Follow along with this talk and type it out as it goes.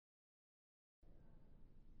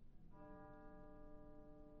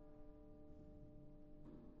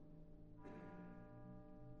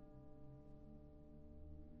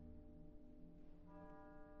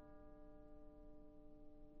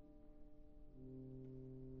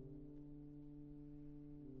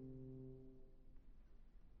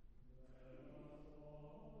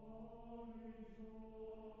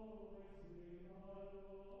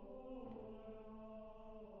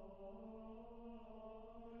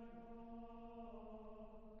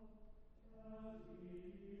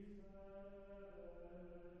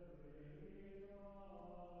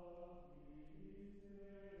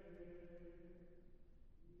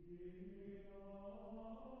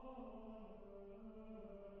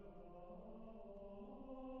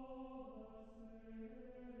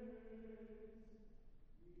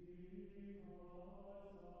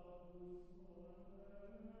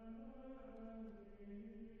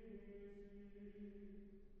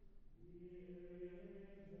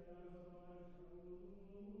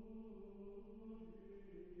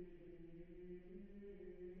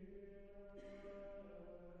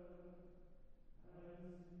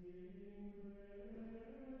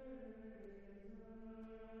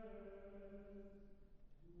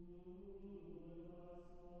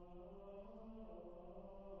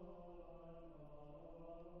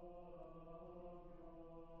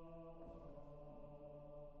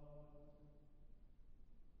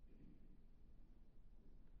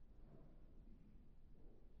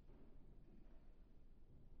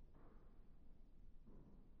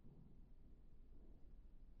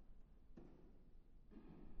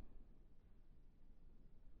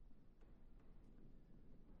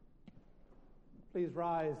Please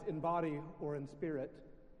rise in body or in spirit.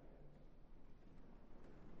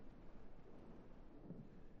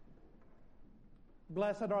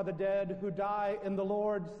 Blessed are the dead who die in the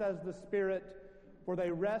Lord, says the Spirit, for they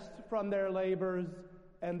rest from their labors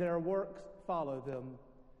and their works follow them.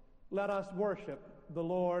 Let us worship the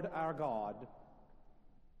Lord our God.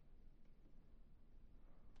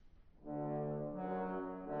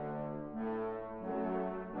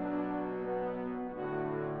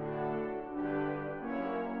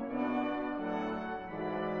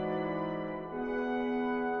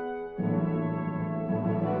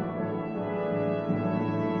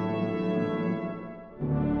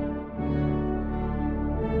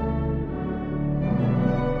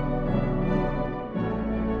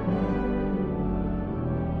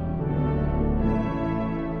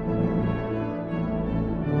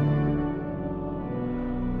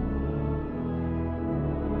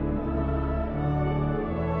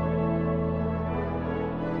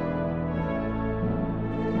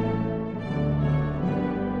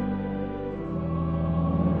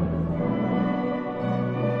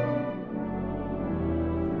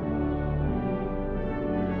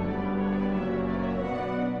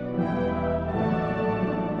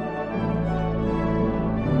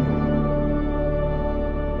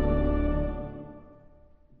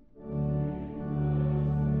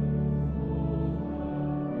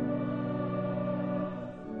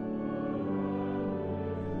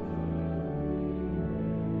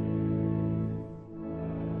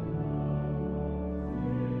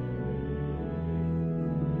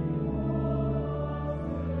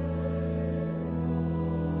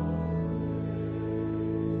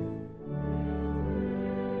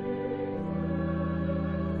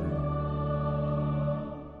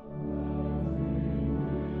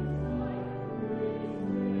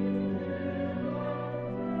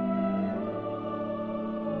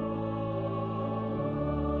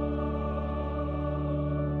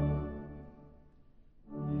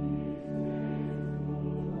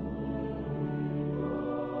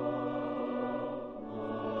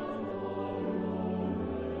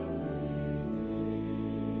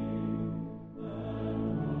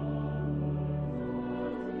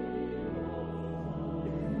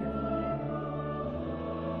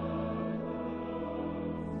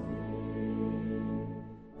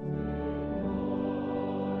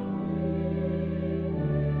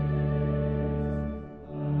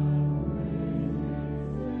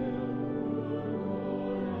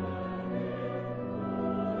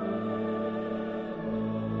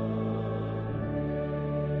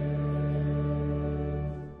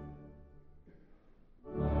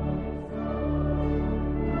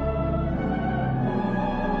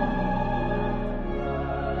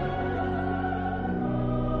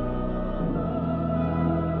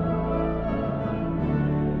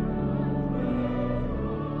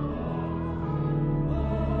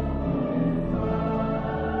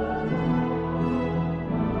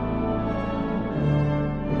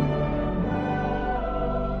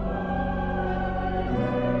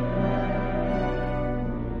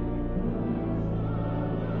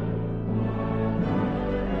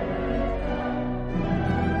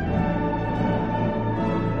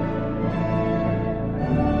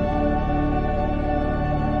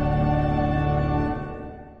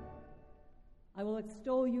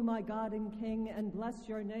 Extol you, my God and King, and bless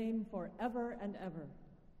your name forever and ever.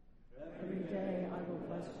 Every day I will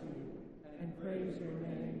bless you and praise your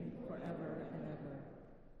name forever and ever.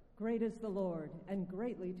 Great is the Lord, and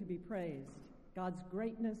greatly to be praised. God's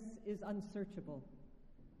greatness is unsearchable.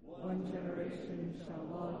 One generation shall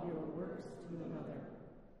log your works to another,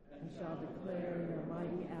 and shall declare your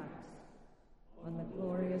mighty acts. On the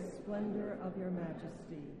glorious splendor of your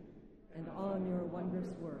majesty, and on your wondrous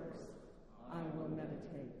works, I will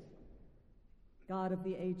meditate. God of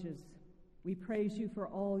the ages, we praise you for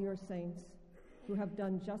all your saints who have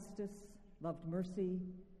done justice, loved mercy,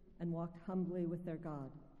 and walked humbly with their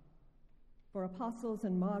God. For apostles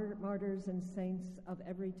and martyrs and saints of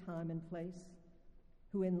every time and place,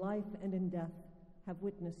 who in life and in death have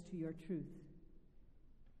witnessed to your truth.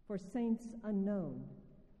 For saints unknown,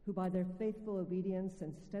 who by their faithful obedience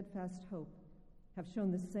and steadfast hope have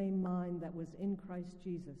shown the same mind that was in Christ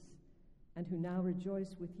Jesus, and who now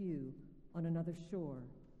rejoice with you on another shore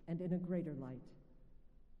and in a greater light.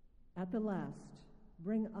 At the last,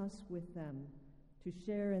 bring us with them to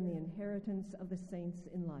share in the inheritance of the saints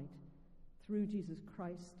in light, through Jesus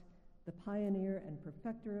Christ, the pioneer and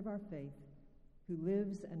perfecter of our faith, who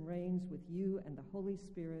lives and reigns with you and the Holy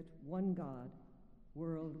Spirit, one God,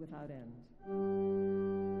 world without end.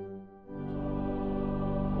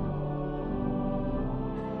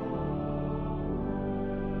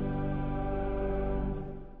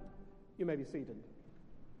 You may be seated.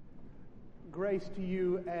 Grace to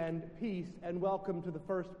you and peace and welcome to the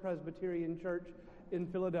First Presbyterian Church in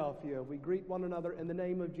Philadelphia. We greet one another in the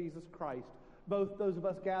name of Jesus Christ, both those of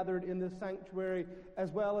us gathered in this sanctuary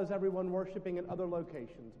as well as everyone worshiping in other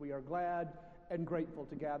locations. We are glad and grateful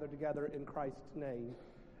to gather together in Christ's name.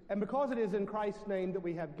 And because it is in Christ's name that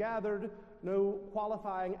we have gathered, no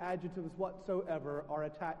qualifying adjectives whatsoever are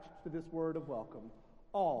attached to this word of welcome.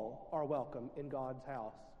 All are welcome in God's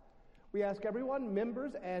house. We ask everyone,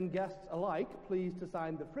 members and guests alike, please to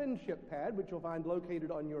sign the friendship pad, which you'll find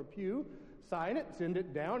located on your pew. Sign it, send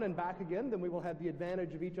it down and back again, then we will have the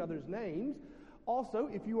advantage of each other's names. Also,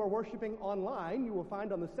 if you are worshiping online, you will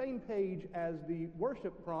find on the same page as the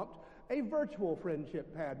worship prompt a virtual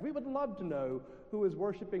friendship pad. We would love to know who is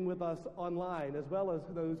worshiping with us online, as well as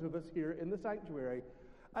those of us here in the sanctuary.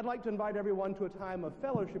 I'd like to invite everyone to a time of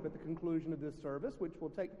fellowship at the conclusion of this service, which will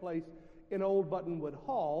take place in Old Buttonwood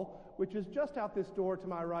Hall, which is just out this door to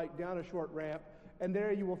my right, down a short ramp, and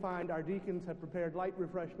there you will find our deacons have prepared light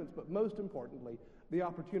refreshments, but most importantly, the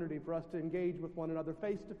opportunity for us to engage with one another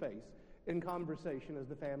face to face in conversation as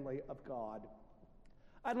the family of God.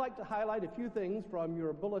 I'd like to highlight a few things from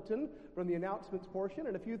your bulletin, from the announcements portion,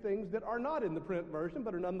 and a few things that are not in the print version,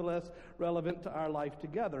 but are nonetheless relevant to our life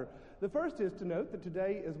together. The first is to note that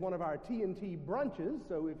today is one of our T&T brunches,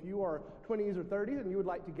 so if you are 20s or 30s and you would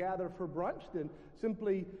like to gather for brunch, then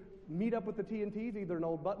simply meet up with the T&Ts, either in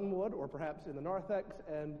Old Buttonwood or perhaps in the Narthex,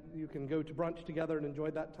 and you can go to brunch together and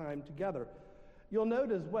enjoy that time together. You'll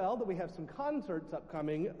note as well that we have some concerts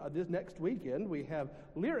upcoming this next weekend. We have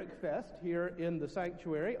Lyric Fest here in the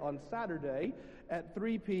sanctuary on Saturday at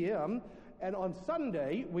 3 p.m., and on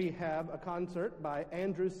Sunday we have a concert by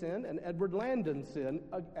Andrew Sin and Edward Landon Sin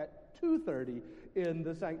at 2:30 in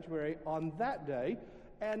the sanctuary on that day.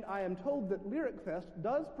 And I am told that Lyric Fest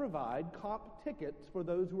does provide comp tickets for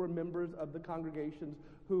those who are members of the congregations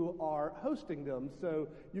who are hosting them. So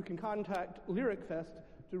you can contact Lyric Fest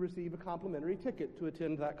to receive a complimentary ticket to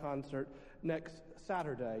attend that concert next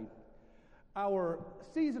Saturday. Our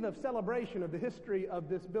season of celebration of the history of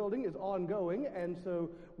this building is ongoing, and so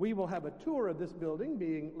we will have a tour of this building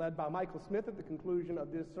being led by Michael Smith at the conclusion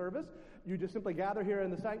of this service. You just simply gather here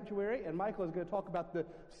in the sanctuary, and Michael is going to talk about the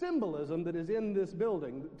symbolism that is in this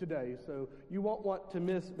building today. So you won't want to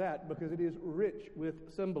miss that because it is rich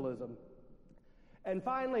with symbolism. And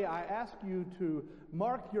finally, I ask you to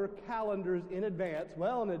mark your calendars in advance,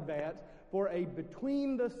 well in advance, for a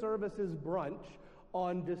Between the Services brunch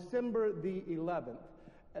on December the 11th.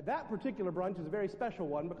 That particular brunch is a very special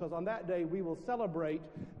one because on that day we will celebrate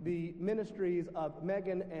the ministries of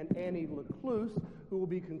Megan and Annie Lecluse, who will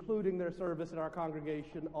be concluding their service in our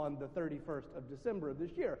congregation on the 31st of December of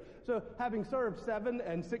this year. So having served 7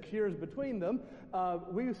 and 6 years between them,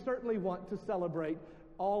 we certainly want to celebrate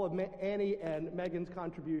all of Annie and Megan's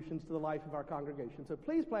contributions to the life of our congregation. So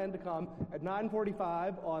please plan to come at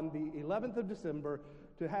 9:45 on the 11th of December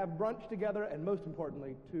to have brunch together and, most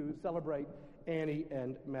importantly, to celebrate Annie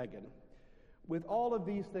and Megan. With all of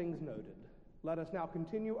these things noted, let us now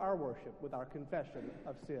continue our worship with our confession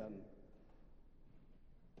of sin.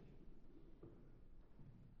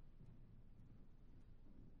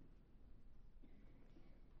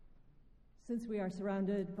 Since we are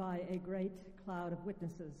surrounded by a great cloud of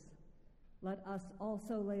witnesses, let us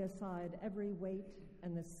also lay aside every weight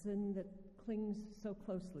and the sin that clings so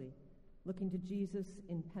closely, looking to Jesus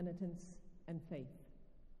in penitence and faith.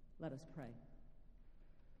 Let us pray.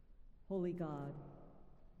 Holy God,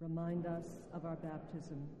 remind us of our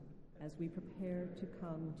baptism as we prepare to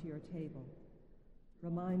come to your table.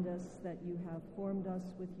 Remind us that you have formed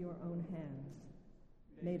us with your own hands,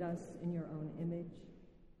 made us in your own image,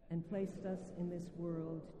 and placed us in this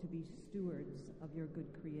world to be stewards of your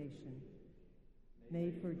good creation.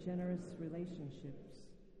 Made for generous relationships,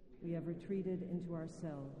 we have retreated into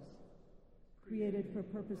ourselves. Created for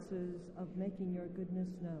purposes of making your goodness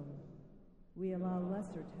known, we allow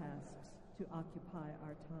lesser tasks to occupy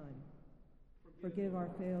our time. Forgive our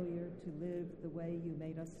failure to live the way you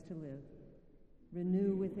made us to live.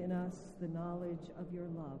 Renew within us the knowledge of your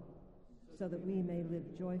love, so that we may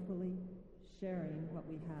live joyfully, sharing what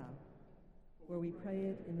we have. For we pray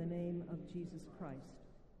it in the name of Jesus Christ,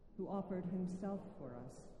 who offered himself for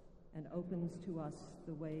us and opens to us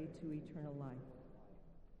the way to eternal life.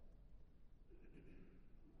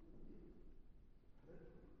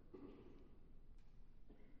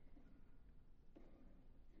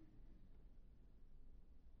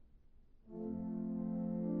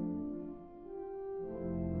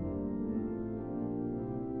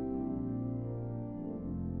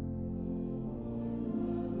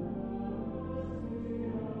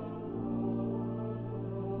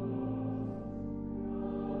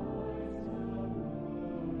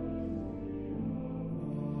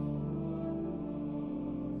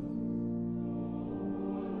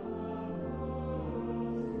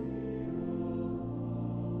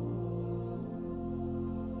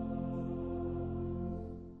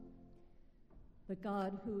 But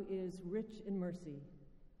God, who is rich in mercy,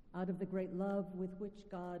 out of the great love with which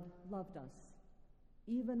God loved us,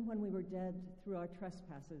 even when we were dead through our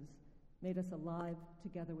trespasses, made us alive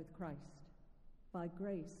together with Christ. By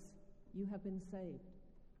grace you have been saved.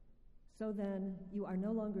 So then, you are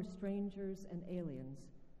no longer strangers and aliens,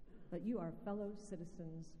 but you are fellow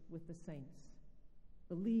citizens with the saints.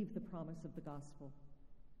 Believe the promise of the gospel.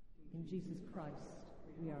 In Jesus Christ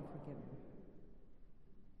we are forgiven.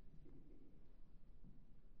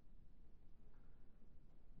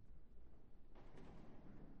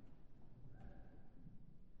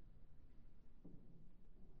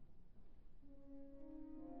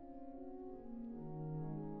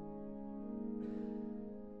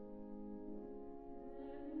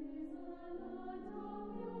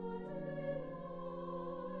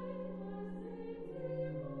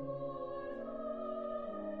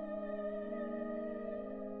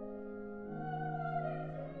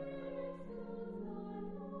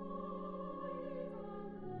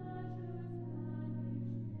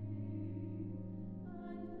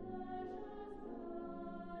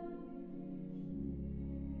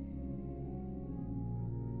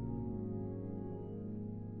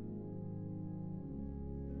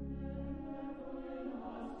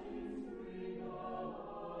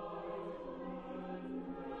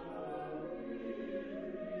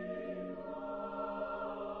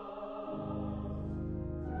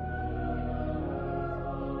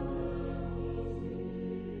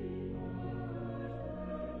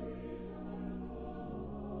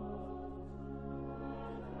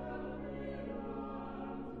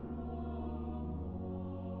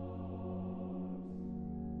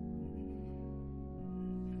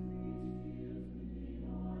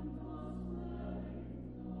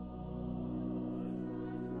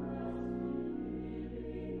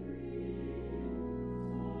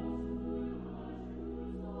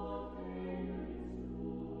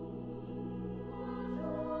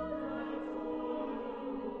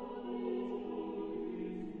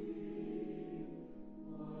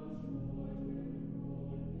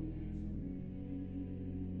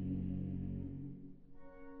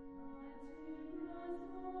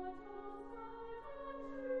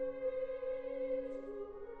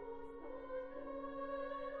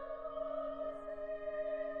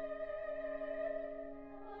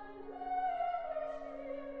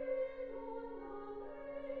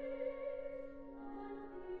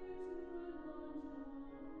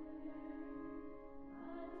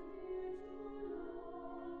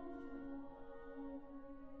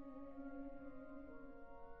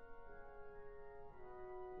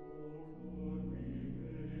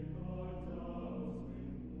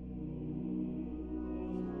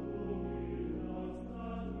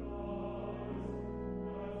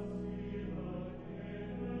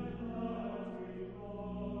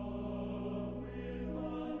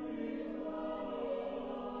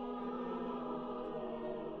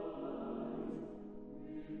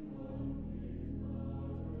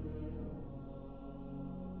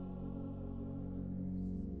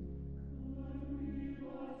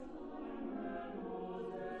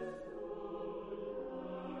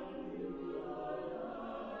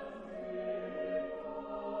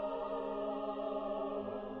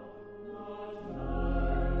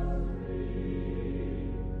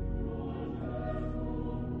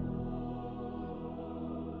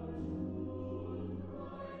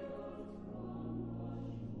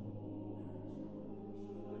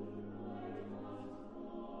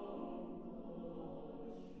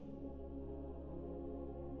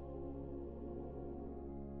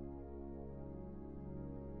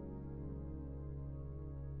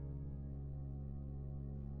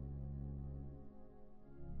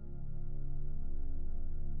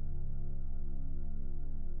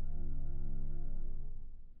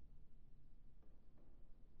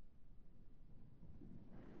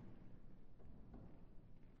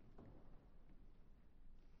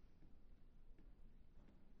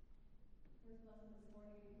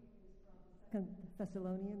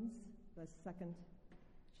 Thessalonians, the 2nd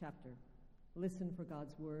chapter. Listen for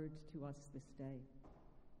God's word to us this day.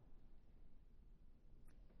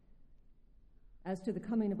 As to the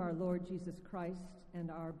coming of our Lord Jesus Christ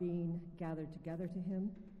and our being gathered together to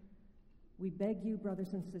him, we beg you,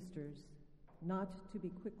 brothers and sisters, not to be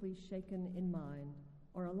quickly shaken in mind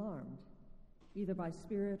or alarmed, either by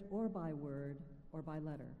spirit or by word or by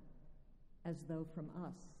letter, as though from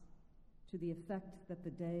us, to the effect that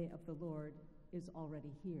the day of the Lord is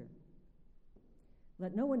already here.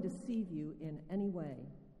 Let no one deceive you in any way,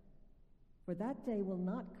 for that day will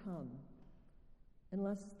not come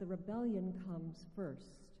unless the rebellion comes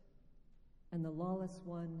first and the lawless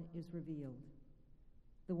one is revealed,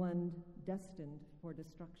 the one destined for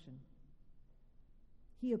destruction.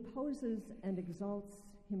 He opposes and exalts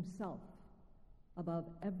himself above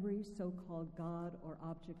every so-called God or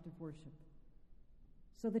object of worship,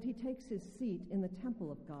 so that he takes his seat in the temple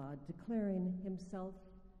of God, declaring himself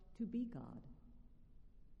to be God.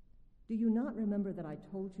 Do you not remember that I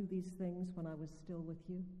told you these things when I was still with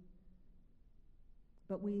you?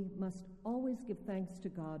 But we must always give thanks to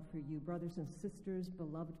God for you, brothers and sisters,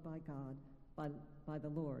 beloved by God, by the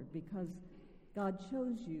Lord, because God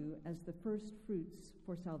chose you as the first fruits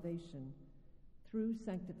for salvation through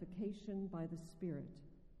sanctification by the Spirit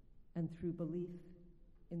and through belief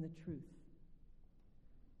in the truth.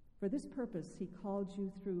 For this purpose he called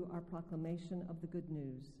you through our proclamation of the good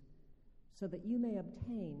news, so that you may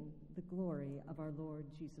obtain the glory of our Lord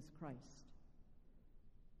Jesus Christ.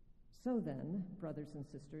 So then, brothers and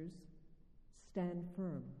sisters, stand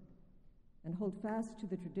firm and hold fast to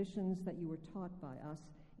the traditions that you were taught by us,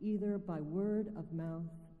 either by word of mouth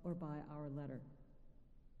or by our letter.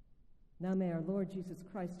 Now may our Lord Jesus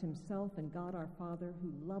Christ himself and God our Father,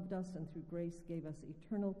 who loved us and through grace gave us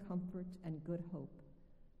eternal comfort and good hope,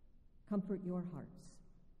 comfort your hearts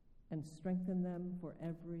and strengthen them for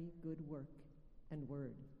every good work and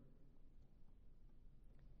word.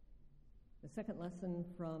 The second lesson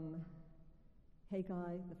from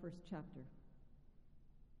Haggai, the first chapter.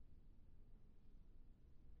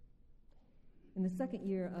 In the second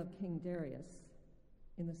year of King Darius,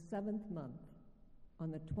 in the 7th month, on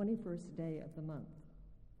the 21st day of the month,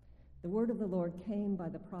 the word of the Lord came by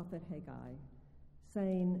the prophet Haggai,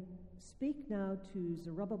 saying, Speak now to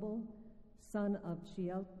Zerubbabel, son of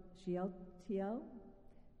Shealtiel,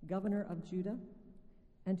 governor of Judah,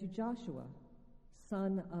 and to Joshua,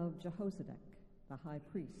 son of Jehozadak, the high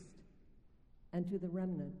priest, and to the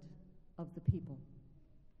remnant of the people,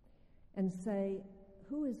 and say,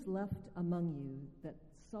 Who is left among you that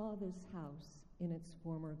saw this house in its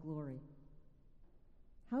former glory?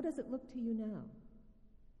 How does it look to you now?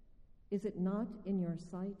 Is it not in your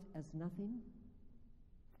sight as nothing?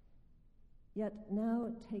 Yet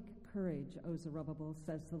now take courage, O Zerubbabel,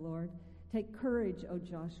 says the Lord. Take courage, O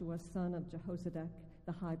Joshua, son of Jehozadak,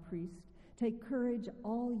 the high priest. Take courage,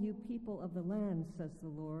 all you people of the land, says the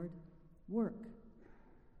Lord. Work,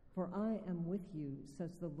 for I am with you,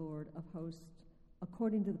 says the Lord of hosts,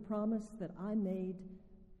 according to the promise that I made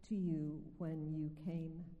to you when you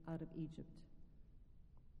came out of Egypt.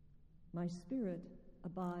 My spirit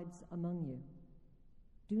abides among you.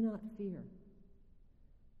 Do not fear.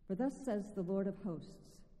 For thus says the Lord of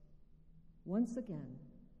hosts, once again,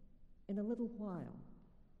 in a little while,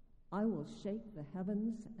 I will shake the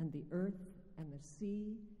heavens and the earth and the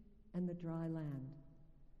sea and the dry land.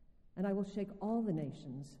 And I will shake all the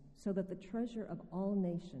nations, so that the treasure of all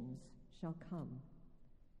nations shall come.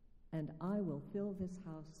 And I will fill this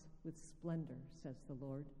house with splendor, says the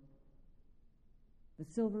Lord. The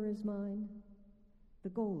silver is mine, the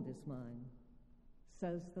gold is mine,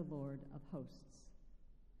 says the Lord of hosts.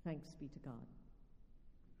 Thanks be to God.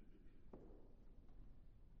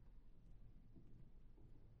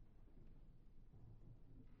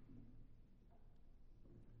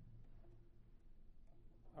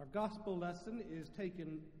 Our gospel lesson is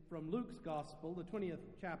taken from Luke's gospel, the 20th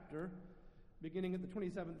chapter, beginning at the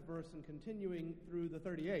 27th verse and continuing through the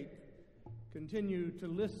 38th. Continue to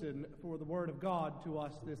listen for the word of God to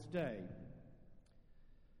us this day.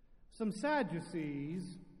 Some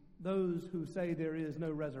Sadducees, those who say there is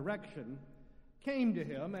no resurrection, came to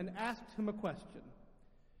him and asked him a question.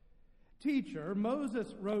 Teacher,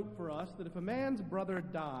 Moses wrote for us that if a man's brother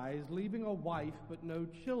dies, leaving a wife but no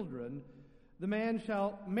children, the man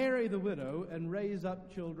shall marry the widow and raise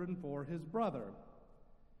up children for his brother.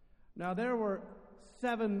 Now there were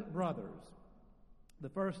 7 brothers. The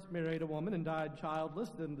first married a woman and died childless,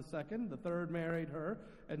 then the second, the third married her,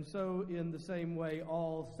 and so in the same way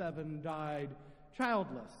all 7 died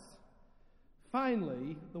childless.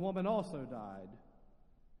 Finally, the woman also died.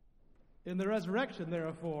 In the resurrection,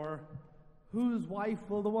 therefore, whose wife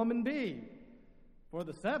will the woman be? For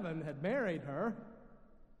the 7 had married her.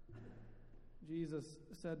 Jesus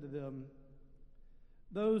said to them,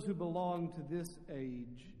 Those who belong to this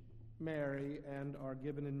age marry and are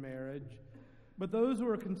given in marriage, but those who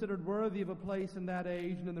are considered worthy of a place in that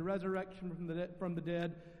age and in the resurrection from the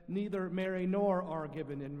dead neither marry nor are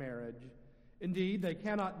given in marriage. Indeed, they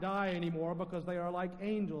cannot die anymore because they are like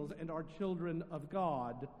angels and are children of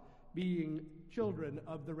God, being children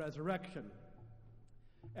of the resurrection.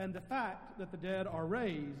 And the fact that the dead are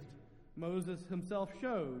raised, Moses himself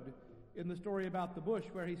showed in the story about the bush,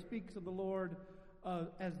 where he speaks of the Lord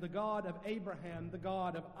as the God of Abraham, the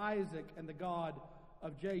God of Isaac, and the God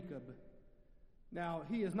of Jacob. Now,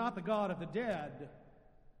 he is not the God of the dead,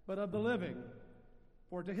 but of the living,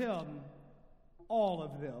 for to him all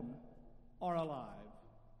of them are alive.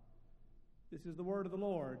 This is the word of the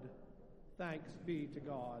Lord. Thanks be to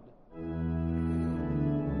God.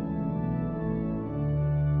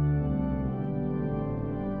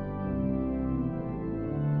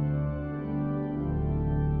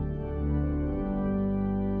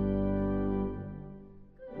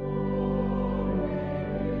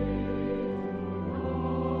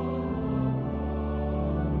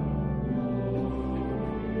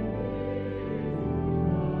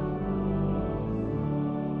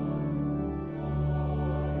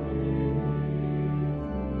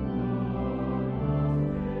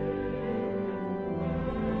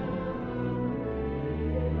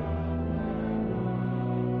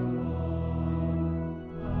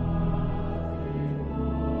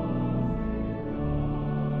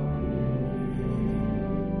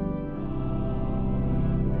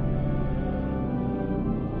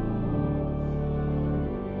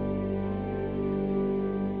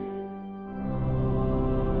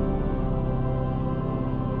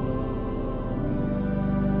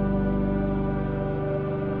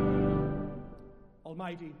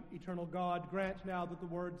 Almighty, eternal God, grant now that the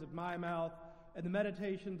words of my mouth and the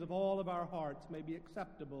meditations of all of our hearts may be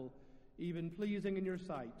acceptable, even pleasing in your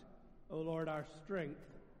sight, O Lord, our strength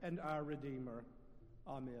and our Redeemer.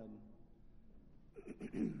 Amen.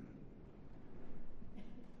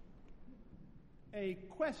 A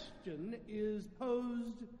question is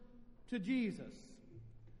posed to Jesus.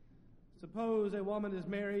 Suppose a woman is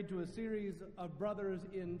married to a series of brothers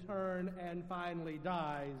in turn and finally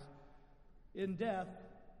dies. In death,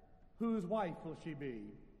 whose wife will she be?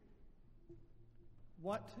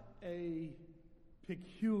 What a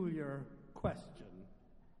peculiar question.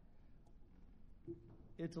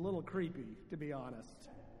 It's a little creepy, to be honest.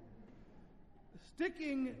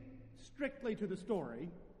 Sticking strictly to the story,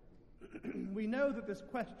 we know that this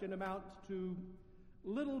question amounts to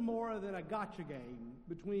little more than a gotcha game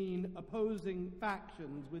between opposing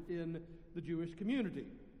factions within the Jewish community.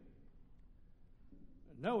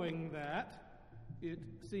 Knowing that, it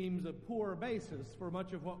seems a poor basis for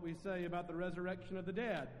much of what we say about the resurrection of the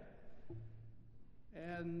dead.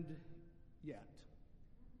 And yet,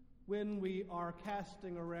 when we are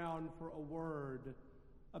casting around for a word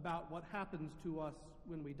about what happens to us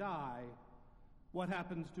when we die, what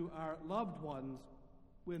happens to our loved ones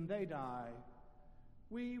when they die,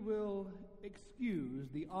 we will excuse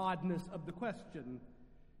the oddness of the question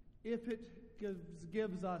if it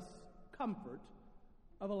gives us comfort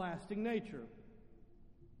of a lasting nature.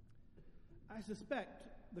 I suspect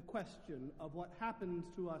the question of what happens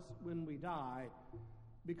to us when we die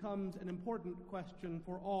becomes an important question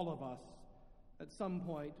for all of us at some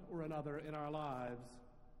point or another in our lives.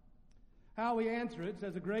 How we answer it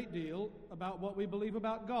says a great deal about what we believe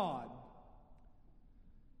about God.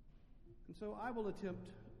 And so I will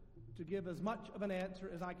attempt to give as much of an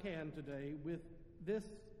answer as I can today with this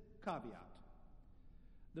caveat.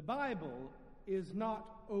 The Bible is not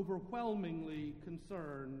overwhelmingly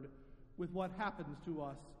concerned with what happens to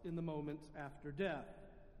us in the moments after death.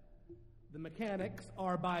 The mechanics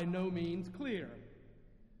are by no means clear.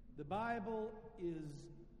 The Bible is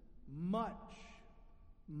much,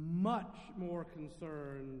 much more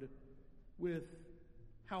concerned with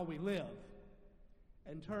how we live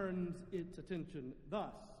and turns its attention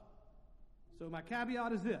thus. So my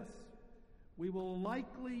caveat is this: we will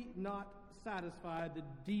likely not satisfy the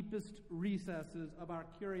deepest recesses of our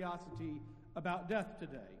curiosity about death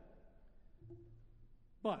today.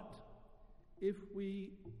 But if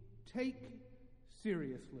we take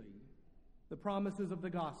seriously the promises of the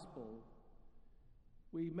gospel,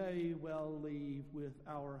 we may well leave with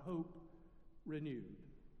our hope renewed.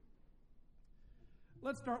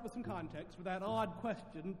 Let's start with some context for that odd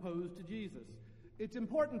question posed to Jesus. It's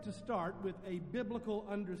important to start with a biblical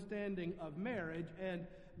understanding of marriage, and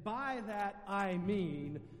by that I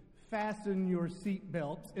mean fasten your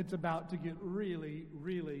seatbelts. It's about to get really,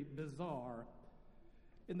 really bizarre.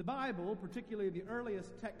 In the Bible, particularly the earliest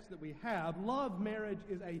text that we have, love marriage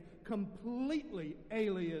is a completely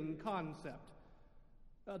alien concept.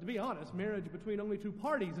 To be honest, marriage between only two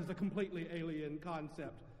parties is a completely alien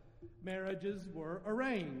concept. Marriages were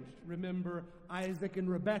arranged. Remember Isaac and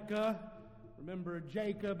Rebekah. Remember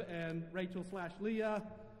Jacob and Rachel/Leah.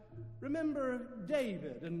 Remember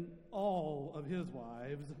David and all of his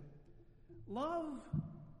wives. Love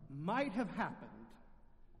might have happened,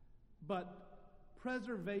 but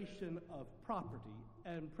preservation of property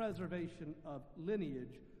and preservation of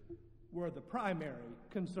lineage were the primary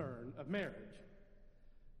concern of marriage.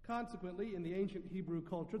 Consequently, in the ancient Hebrew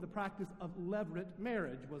culture, the practice of levirate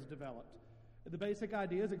marriage was developed. The basic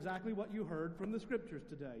idea is exactly what you heard from the scriptures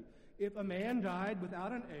today. If a man died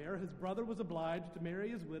without an heir, his brother was obliged to marry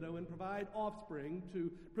his widow and provide offspring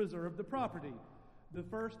to preserve the property. The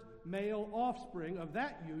first male offspring of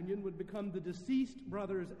that union would become the deceased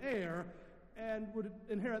brother's heir and would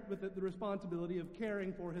inherit with it the responsibility of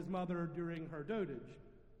caring for his mother during her dotage.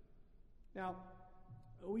 Now,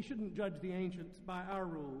 we shouldn't judge the ancients by our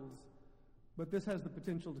rules, but this has the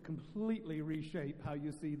potential to completely reshape how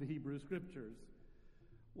you see the Hebrew Scriptures.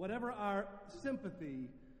 Whatever our sympathy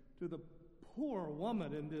to the poor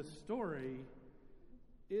woman in this story,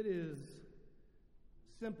 it is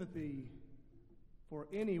sympathy for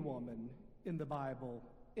any woman in the Bible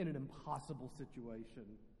in an impossible situation.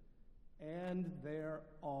 And there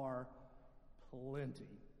are plenty.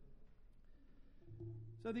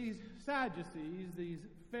 So these Sadducees, these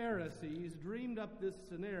Pharisees, dreamed up this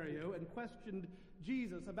scenario and questioned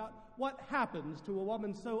Jesus about what happens to a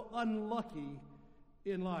woman so unlucky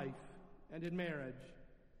in life and in marriage.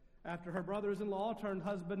 After her brothers-in-law turned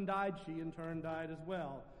husband died, she in turn died as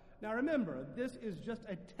well. Now remember, this is just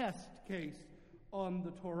a test case on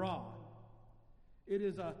the Torah. It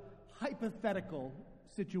is a hypothetical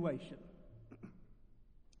situation.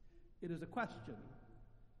 It is a question,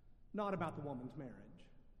 not about the woman's marriage,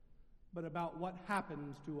 but about what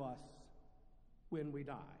happens to us when we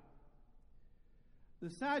die. The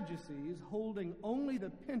Sadducees, holding only the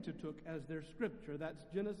Pentateuch as their scripture, that's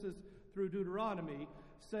Genesis through Deuteronomy,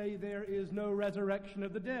 say there is no resurrection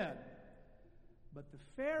of the dead. But the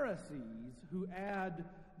Pharisees, who add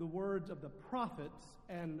the words of the prophets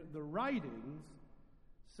and the writings,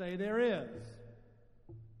 say there is.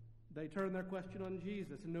 They turn their question on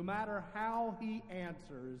Jesus, and no matter how he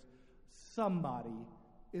answers, somebody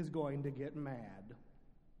is going to get mad.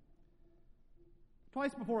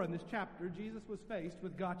 Twice before in this chapter, Jesus was faced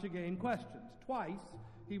with gotcha-game questions. Twice,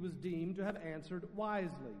 he was deemed to have answered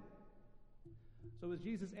wisely. So as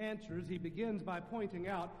Jesus answers, he begins by pointing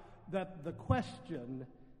out that the question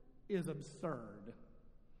is absurd.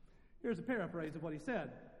 Here's a paraphrase of what he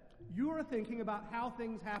said. You are thinking about how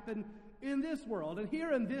things happen in this world, and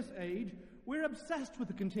here in this age, we're obsessed with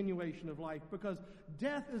the continuation of life because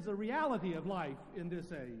death is the reality of life in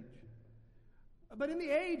this age. But in the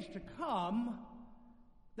age to come,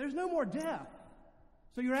 there's no more death.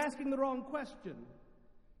 So you're asking the wrong question.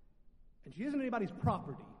 And she isn't anybody's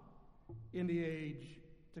property in the age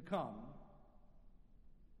to come.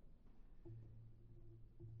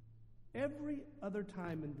 Every other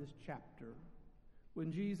time in this chapter,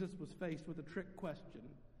 when Jesus was faced with a trick question,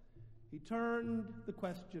 he turned the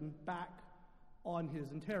question back on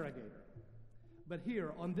his interrogator. But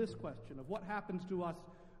here, on this question of what happens to us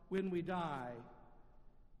when we die,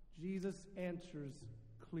 Jesus answers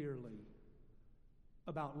clearly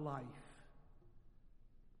about life.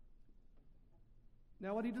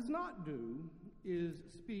 Now, what he does not do is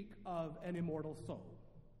speak of an immortal soul.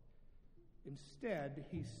 Instead,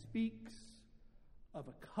 he speaks of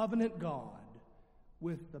a covenant God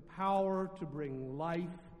with the power to bring life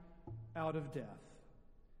out of death.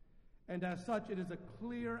 And as such, it is a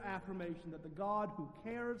clear affirmation that the God who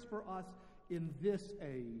cares for us in this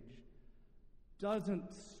age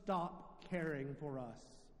doesn't stop caring for us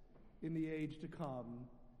in the age to come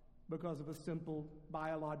because of a simple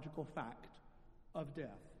biological fact of death.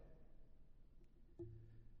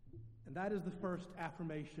 And that is the first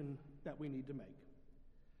affirmation that we need to make.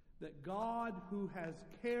 That God, who has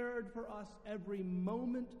cared for us every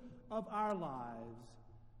moment of our lives,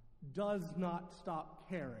 does not stop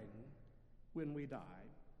caring when we die.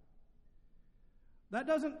 That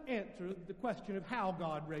doesn't answer the question of how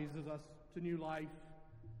God raises us to new life.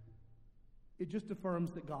 It just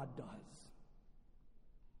affirms that God does.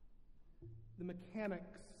 The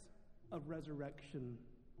mechanics of resurrection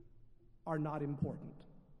are not important.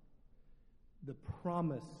 The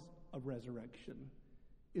promise of resurrection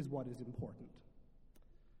is what is important.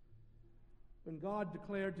 When God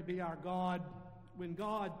declared to be our God, when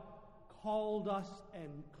God called us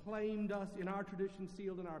and claimed us, in our tradition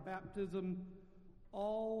sealed in our baptism,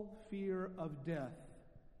 all fear of death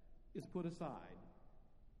is put aside.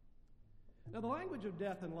 Now, the language of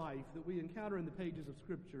death and life that we encounter in the pages of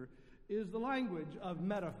Scripture is the language of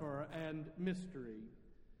metaphor and mystery.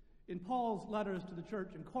 In Paul's letters to the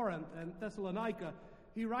church in Corinth and Thessalonica,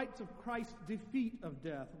 he writes of Christ's defeat of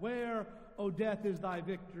death. Where, O death, is thy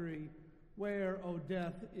victory? Where, O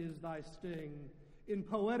death, is thy sting? In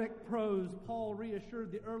poetic prose, Paul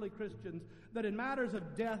reassured the early Christians that in matters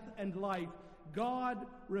of death and life, God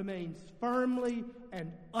remains firmly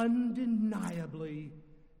and undeniably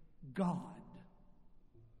God.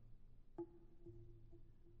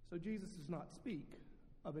 So Jesus does not speak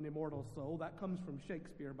of an immortal soul. That comes from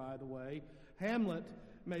Shakespeare, by the way. Hamlet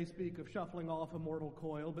may speak of shuffling off a mortal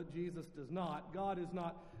coil, but Jesus does not. God is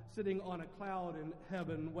not sitting on a cloud in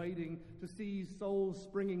heaven waiting to see souls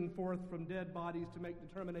springing forth from dead bodies to make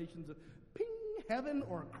determinations of ping heaven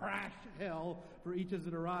or crash hell for each as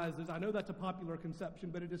it arises. I know that's a popular conception,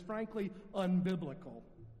 but it is frankly unbiblical.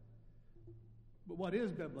 But what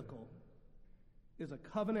is biblical is a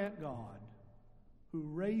covenant God who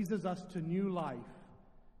raises us to new life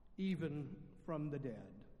even from the dead.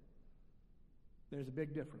 There's a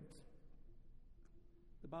big difference.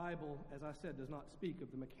 The Bible, as I said, does not speak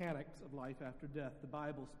of the mechanics of life after death. The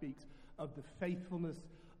Bible speaks of the faithfulness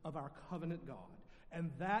of our covenant God.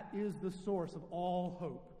 And that is the source of all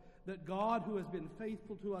hope. That God, who has been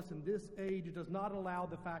faithful to us in this age, does not allow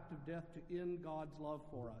the fact of death to end God's love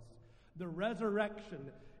for us. The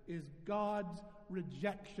resurrection is God's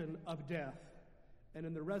rejection of death. And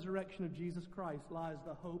in the resurrection of Jesus Christ lies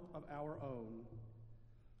the hope of our own.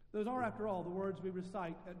 Those are, after all, the words we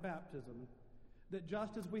recite at baptism. That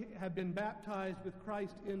just as we have been baptized with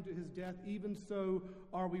Christ into his death, even so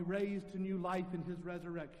are we raised to new life in his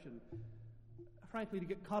resurrection. Frankly, to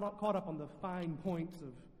get caught up on the fine points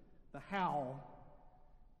of the how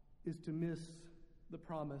is to miss the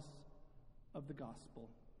promise of the gospel.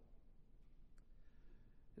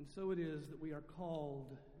 And so it is that we are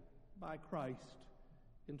called by Christ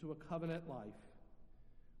into a covenant life.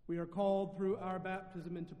 We are called through our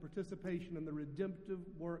baptism into participation in the redemptive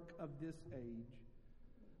work of this age.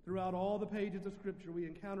 Throughout all the pages of Scripture, we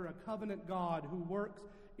encounter a covenant God who works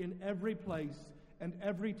in every place and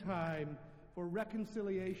every time for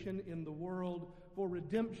reconciliation in the world, for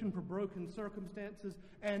redemption for broken circumstances,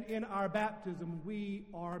 and in our baptism, we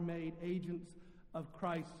are made agents of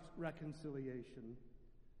Christ's reconciliation.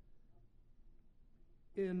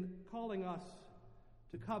 In calling us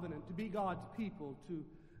to covenant, to be God's people, to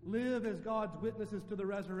live as God's witnesses to the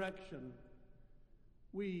resurrection,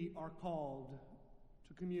 we are called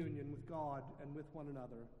to communion with God and with one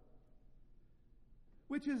another.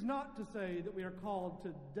 Which is not to say that we are called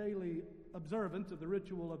to daily observance of the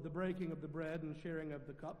ritual of the breaking of the bread and sharing of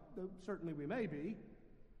the cup, though certainly we may be.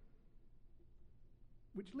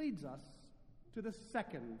 Which leads us to the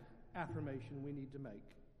second affirmation we need to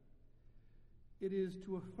make. It is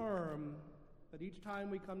to affirm that each time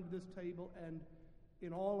we come to this table and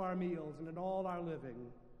in all our meals and in all our living,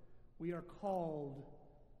 we are called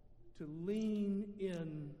to lean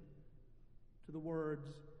in to the words,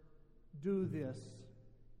 "Do this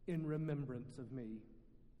in remembrance of me."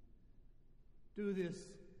 Do this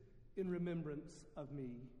in remembrance of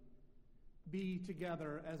me. Be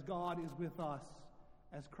together as God is with us,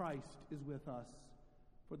 as Christ is with us,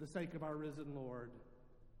 for the sake of our risen Lord.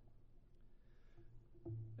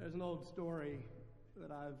 There's an old story that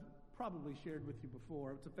I've probably shared with you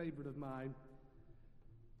before. It's a favorite of mine.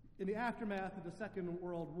 In the aftermath of the Second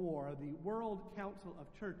World War, the World Council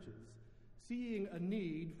of Churches, seeing a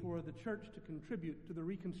need for the church to contribute to the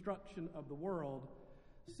reconstruction of the world,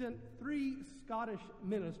 sent 3 Scottish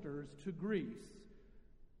ministers to Greece.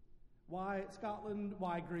 Why Scotland,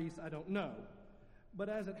 why Greece, I don't know. But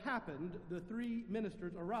as it happened, the 3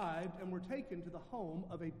 ministers arrived and were taken to the home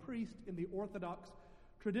of a priest in the Orthodox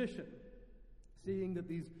tradition. Seeing that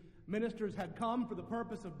these ministers had come for the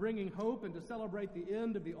purpose of bringing hope and to celebrate the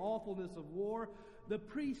end of the awfulness of war, the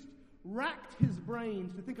priest racked his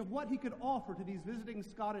brains to think of what he could offer to these visiting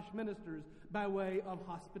Scottish ministers by way of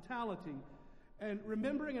hospitality. And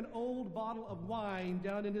remembering an old bottle of wine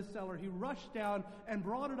down in his cellar, he rushed down and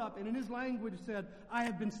brought it up, and in his language said, "I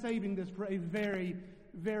have been saving this for a very,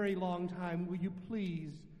 very long time. Will you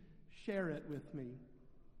please share it with me?"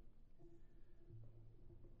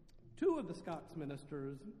 2 of the Scots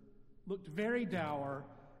ministers looked very dour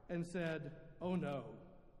and said, "Oh no,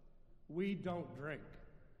 we don't drink."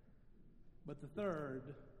 But the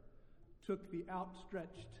 3rd took the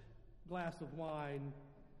outstretched glass of wine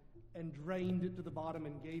and drained it to the bottom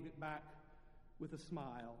and gave it back with a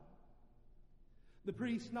smile. The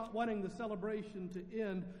priest, not wanting the celebration to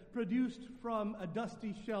end, produced from a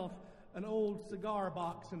dusty shelf an old cigar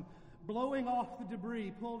box and, blowing off the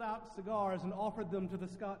debris, pulled out cigars and offered them to the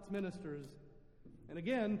Scots ministers. And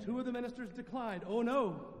again, 2 of the ministers declined. "Oh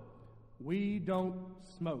no, we don't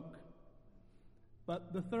smoke."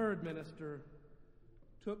 But the 3rd minister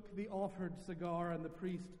took the offered cigar, and the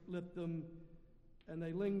priest lit them, and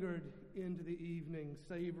they lingered into the evening,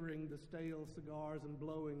 savoring the stale cigars and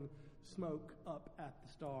blowing smoke up at the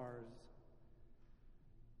stars.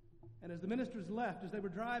 And as the ministers left, as they were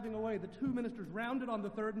driving away, the 2 ministers rounded on the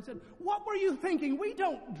 3rd and said, "What were you thinking? We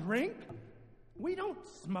don't drink. We don't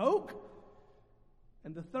smoke."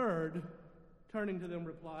 And the third, turning to them,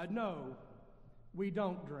 replied, "No, we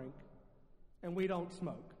don't drink, and we don't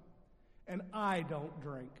smoke, and I don't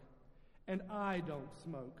drink, and I don't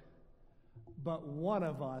smoke." But one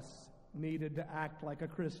of us needed to act like a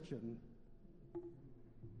Christian.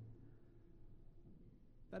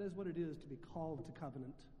 That is what it is to be called to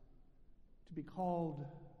covenant, to be called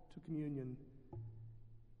to communion.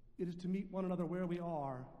 It is to meet one another where we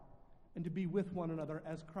are and to be with one another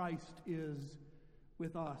as Christ is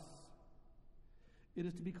with us. It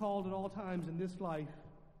is to be called at all times in this life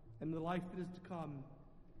and the life that is to come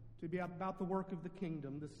to be about the work of the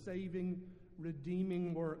kingdom, the saving,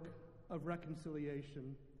 redeeming work of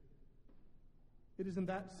reconciliation. It is in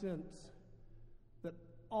that sense that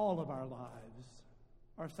all of our lives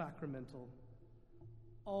are sacramental.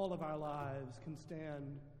 All of our lives can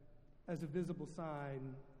stand as a visible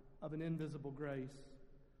sign of an invisible grace.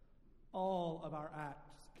 All of our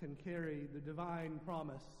acts can carry the divine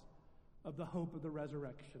promise of the hope of the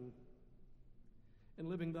resurrection. In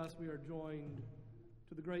living thus, we are joined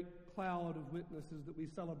to the great cloud of witnesses that we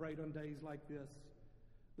celebrate on days like this,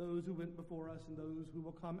 those who went before us and those who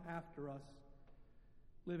will come after us.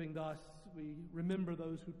 Living thus, we remember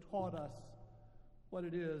those who taught us what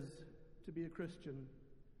it is to be a Christian,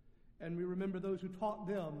 and we remember those who taught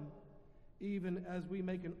them, even as we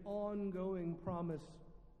make an ongoing promise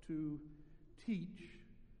to teach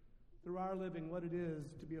through our living what it is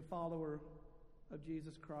to be a follower of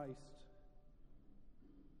Jesus Christ.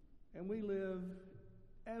 And we live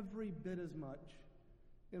every bit as much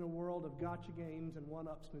in a world of gotcha games and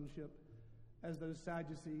one-upsmanship as those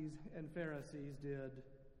Sadducees and Pharisees did.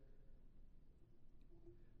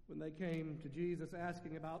 When they came to Jesus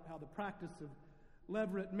asking about how the practice of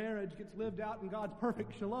levirate marriage gets lived out in God's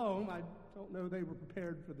perfect shalom, I don't know they were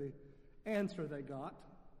prepared for the answer they got.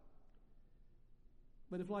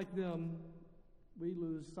 But if, like them, we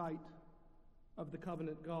lose sight of the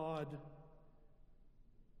covenant God,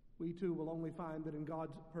 we too will only find that in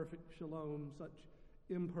God's perfect shalom, such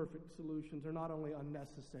imperfect solutions are not only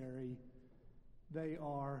unnecessary, they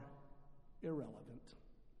are irrelevant.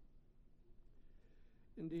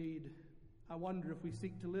 Indeed, I wonder if we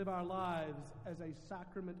seek to live our lives as a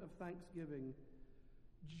sacrament of thanksgiving,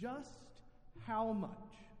 just how much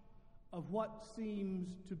of what seems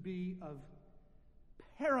to be of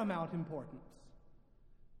paramount importance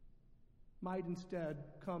might instead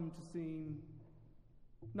come to seem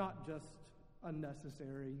not just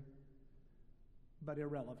unnecessary, but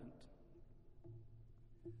irrelevant.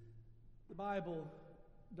 The Bible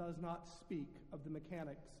does not speak of the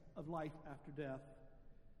mechanics of life after death,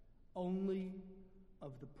 only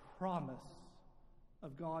of the promise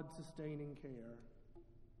of God's sustaining care.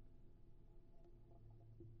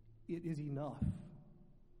 It is enough.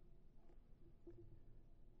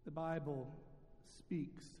 The Bible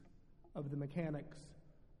speaks of the mechanics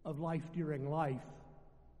of life during life.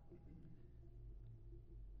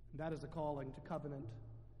 That is a calling to covenant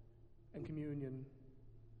and communion,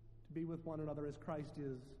 to be with one another as Christ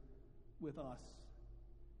is with us.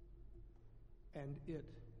 And it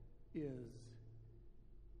is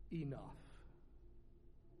enough.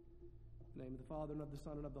 In the name of the Father, and of the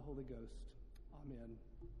Son, and of the Holy Ghost. Amen.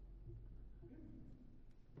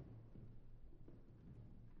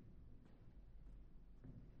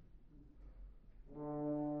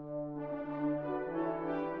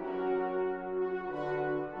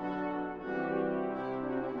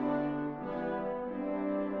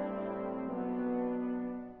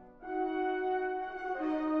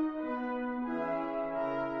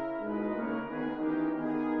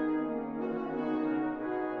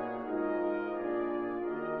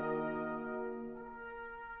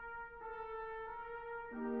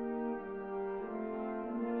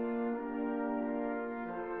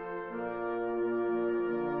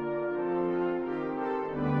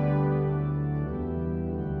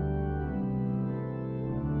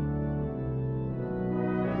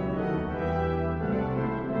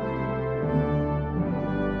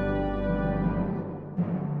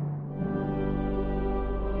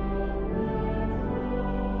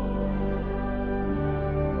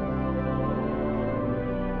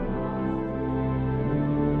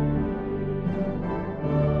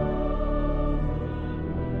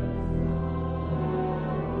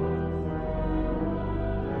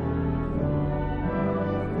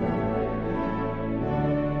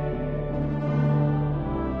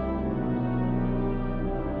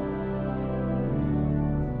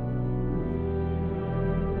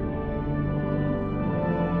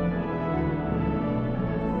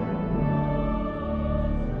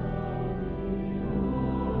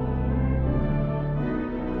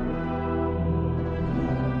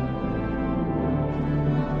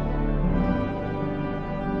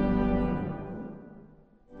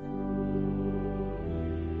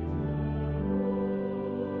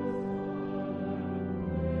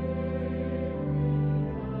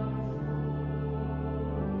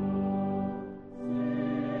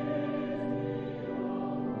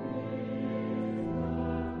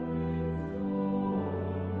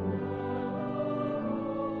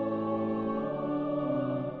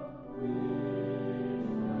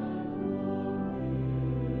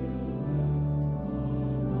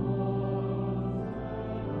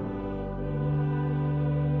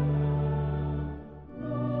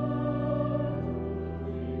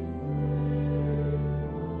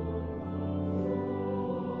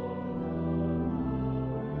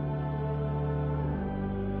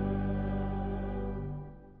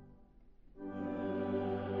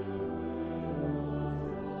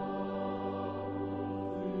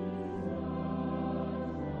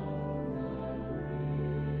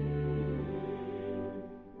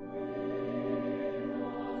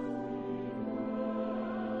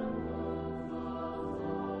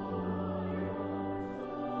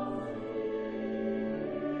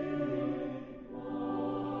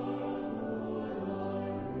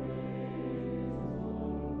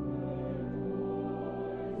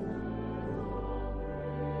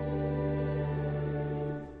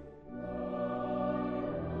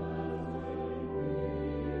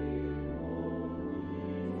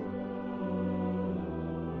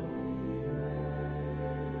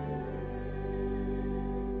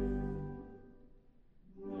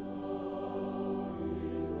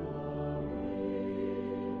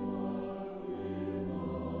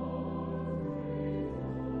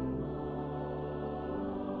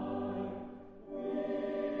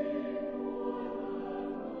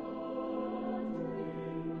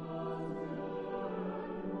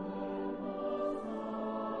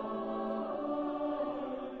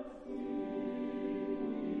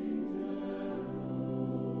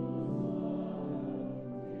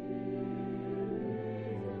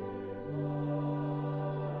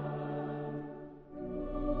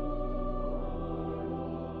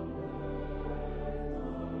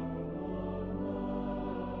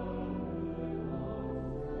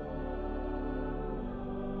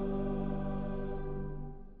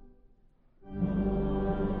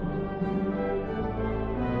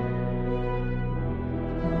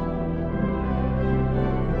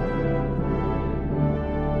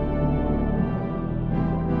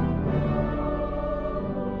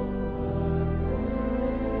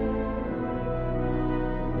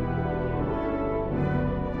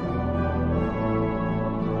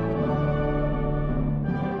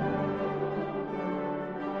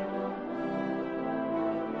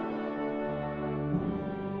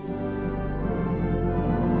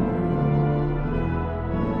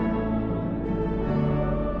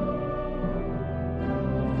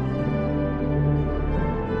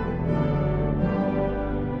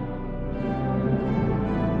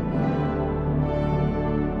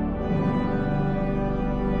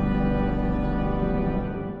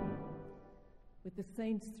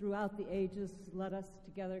 saints throughout the ages, let us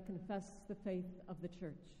together confess the faith of the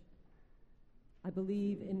Church. I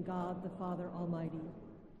believe in God, the Father Almighty,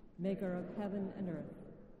 maker of heaven and earth,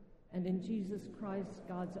 and in Jesus Christ,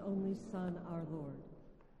 God's only Son, our Lord,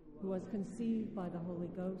 who was conceived by the Holy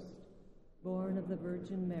Ghost, born of the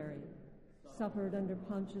Virgin Mary, suffered under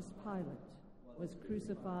Pontius Pilate, was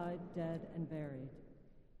crucified, dead, and buried.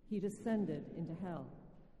 He descended into hell.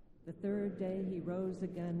 The third day he rose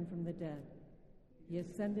again from the dead. He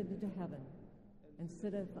ascended into heaven, and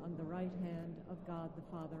sitteth on the right hand of God the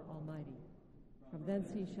Father Almighty. From thence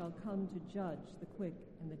he shall come to judge the quick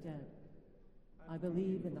and the dead. I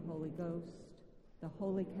believe in the Holy Ghost, the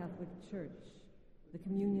Holy Catholic Church, the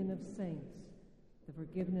communion of saints, the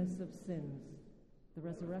forgiveness of sins, the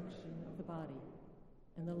resurrection of the body,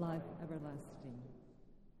 and the life everlasting.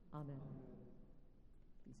 Amen.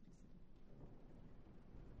 Please be seated.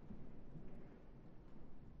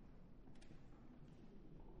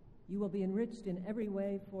 You will be enriched in every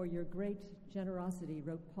way for your great generosity,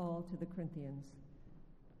 wrote Paul to the Corinthians,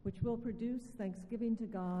 which will produce thanksgiving to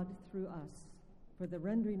God through us. For the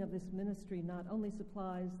rendering of this ministry not only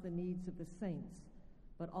supplies the needs of the saints,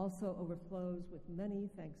 but also overflows with many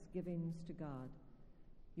thanksgivings to God.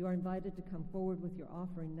 You are invited to come forward with your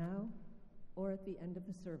offering now, or at the end of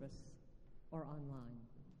the service, or online.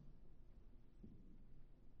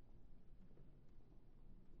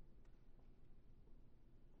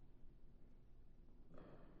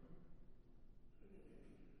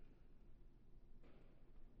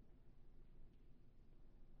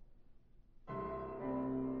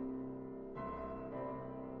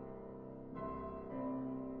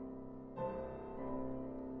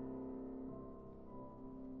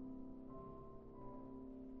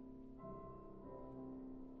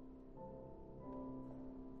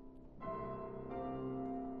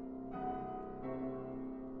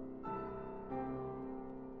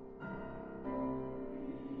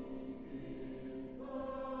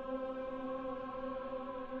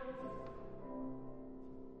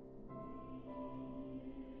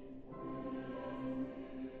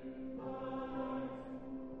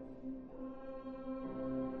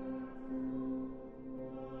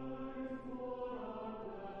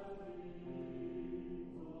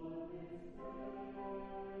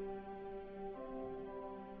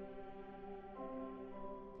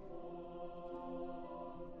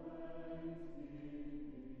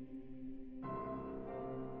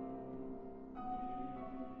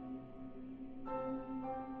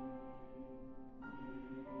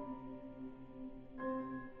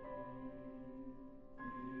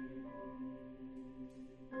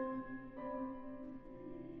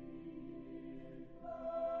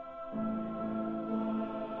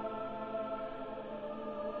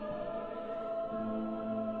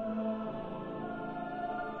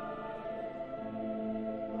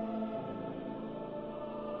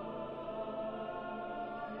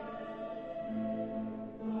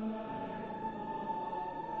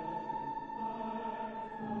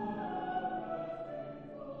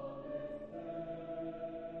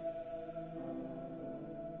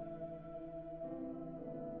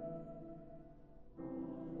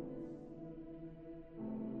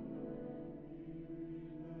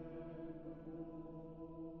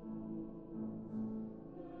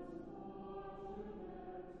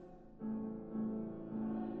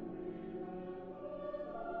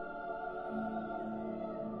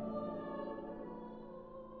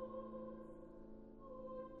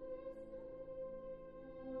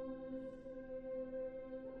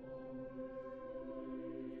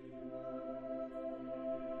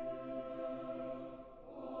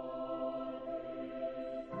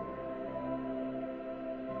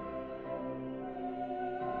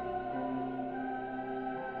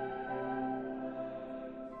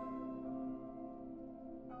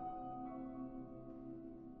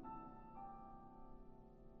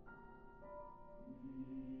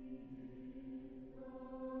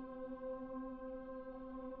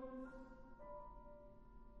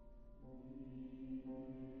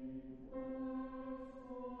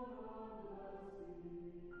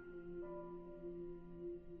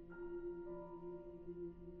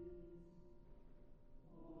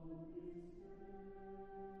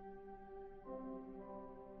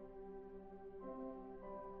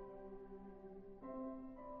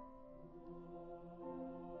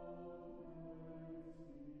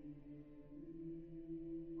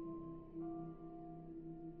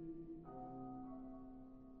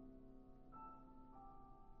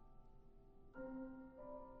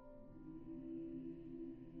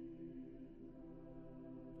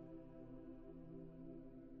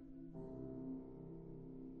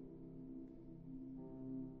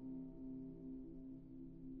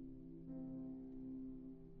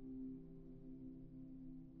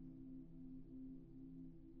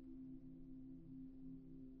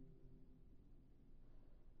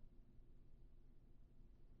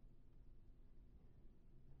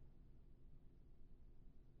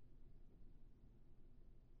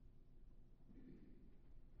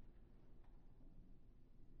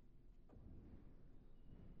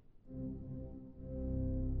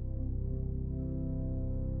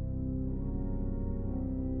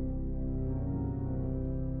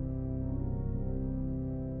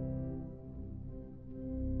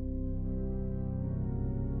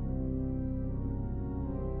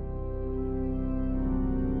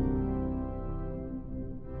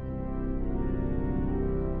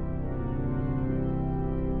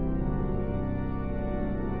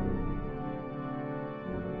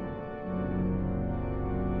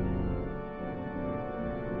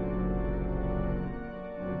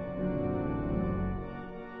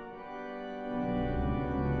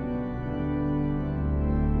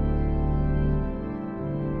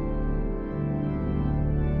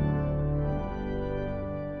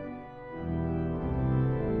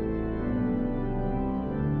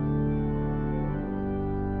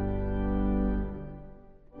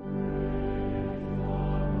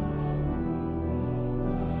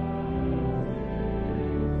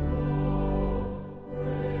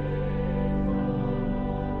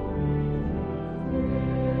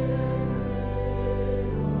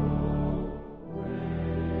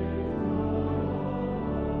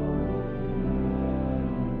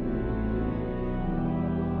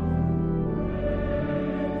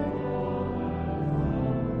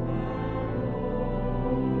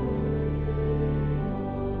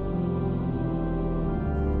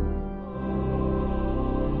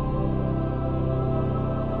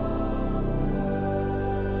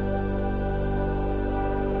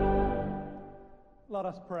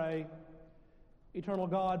 Let us pray. Eternal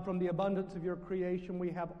God, from the abundance of your creation, we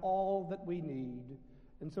have all that we need.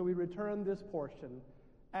 And so we return this portion,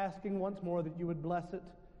 asking once more that you would bless it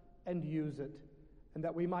and use it, and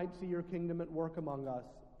that we might see your kingdom at work among us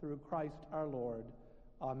through Christ our Lord.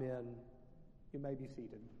 Amen. You may be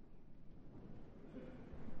seated.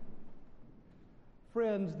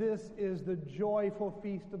 Friends, this is the joyful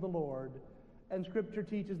feast of the Lord, and Scripture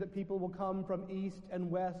teaches that people will come from east and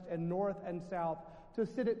west and north and south to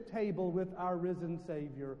sit at table with our risen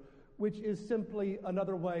Savior, which is simply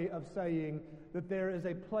another way of saying that there is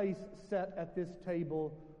a place set at this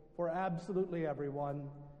table for absolutely everyone.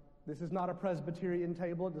 This is not a Presbyterian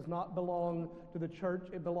table. It does not belong to the church.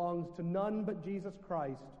 It belongs to none but Jesus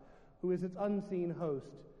Christ, who is its unseen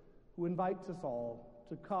host, who invites us all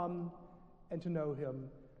to come and to know him,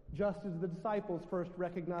 just as the disciples first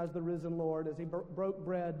recognized the risen Lord as he broke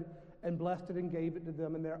bread and blessed it and gave it to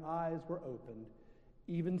them, and their eyes were opened.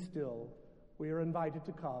 Even still, we are invited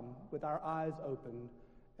to come with our eyes opened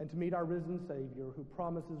and to meet our risen Savior, who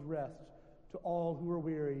promises rest to all who are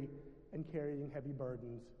weary and carrying heavy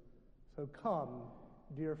burdens. So come,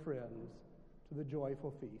 dear friends, to the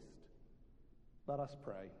joyful feast. Let us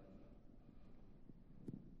pray.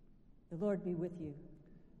 The Lord be with you.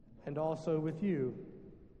 And also with you.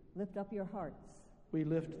 Lift up your hearts. We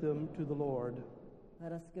lift them to the Lord.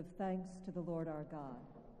 Let us give thanks to the Lord our God.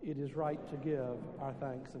 It is right to give our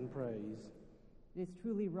thanks and praise. It is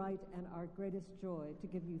truly right and our greatest joy to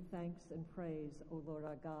give you thanks and praise, O Lord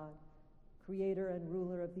our God, creator and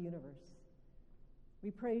ruler of the universe. We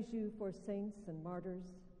praise you for saints and martyrs,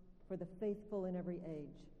 for the faithful in every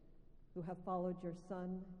age, who have followed your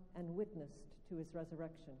Son and witnessed to his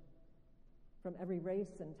resurrection. From every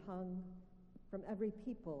race and tongue, from every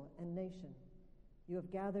people and nation, you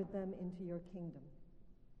have gathered them into your kingdom.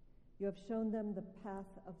 You have shown them the path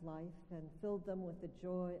of life and filled them with the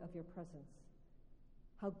joy of your presence.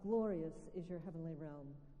 How glorious is your heavenly realm,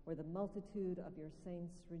 where the multitude of your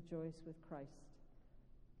saints rejoice with Christ.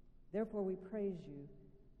 Therefore we praise you,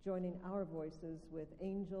 joining our voices with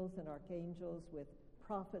angels and archangels, with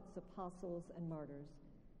prophets, apostles, and martyrs,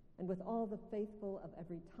 and with all the faithful of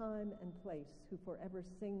every time and place who forever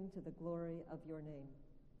sing to the glory of your name.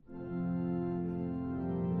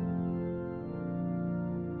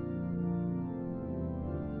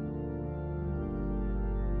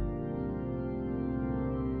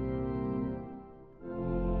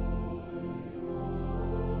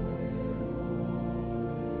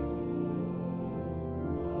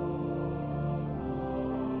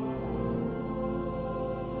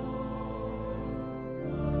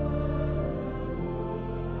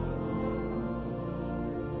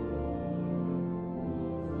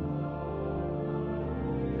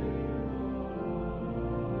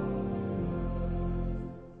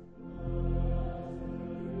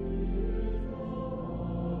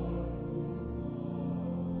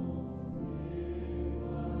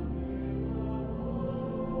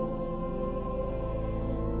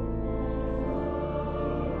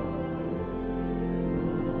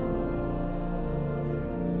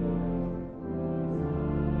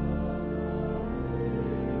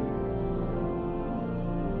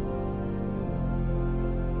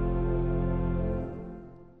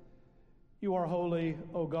 You are holy,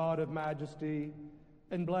 O God of majesty,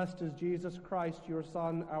 and blessed is Jesus Christ, your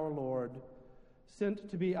Son, our Lord. Sent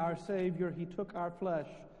to be our Savior, he took our flesh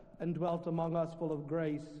and dwelt among us full of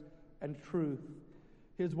grace and truth.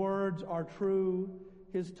 His words are true,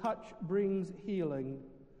 his touch brings healing.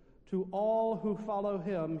 To all who follow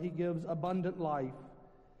him, he gives abundant life.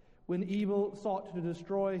 When evil sought to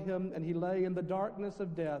destroy him and he lay in the darkness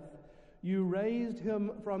of death, you raised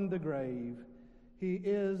him from the grave. He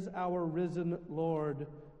is our risen Lord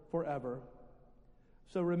forever.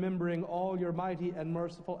 So remembering all your mighty and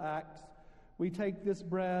merciful acts, we take this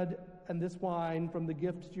bread and this wine from the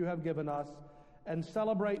gifts you have given us and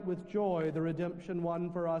celebrate with joy the redemption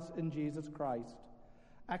won for us in Jesus Christ.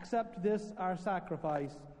 Accept this, our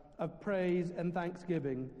sacrifice of praise and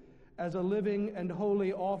thanksgiving, as a living and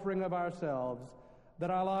holy offering of ourselves,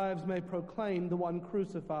 that our lives may proclaim the one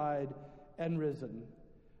crucified and risen.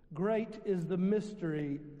 Great is the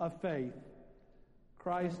mystery of faith.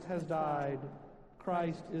 Christ has died.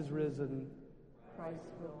 Christ is risen. Christ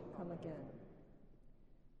will come again.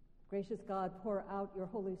 Gracious God, pour out your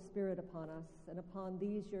Holy Spirit upon us and upon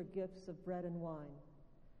these your gifts of bread and wine,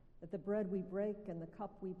 that the bread we break and the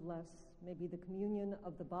cup we bless may be the communion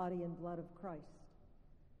of the body and blood of Christ.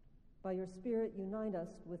 By your Spirit, unite us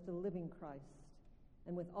with the living Christ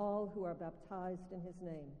and with all who are baptized in his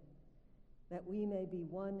name, that we may be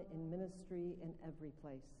one in ministry in every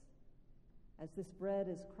place. As this bread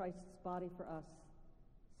is Christ's body for us,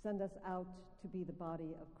 Send us out to be the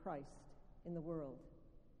body of Christ in the world.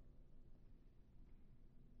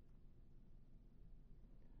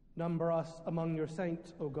 Number us among your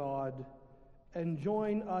saints, O God, and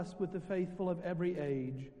join us with the faithful of every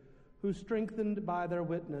age, who, strengthened by their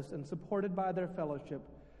witness and supported by their fellowship,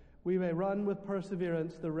 we may run with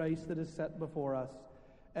perseverance the race that is set before us,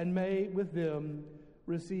 and may with them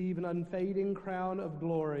receive an unfading crown of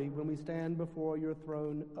glory when we stand before your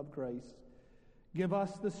throne of grace. Give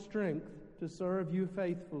us the strength to serve you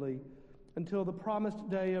faithfully until the promised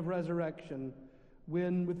day of resurrection,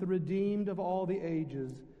 when, with the redeemed of all the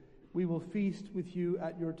ages, we will feast with you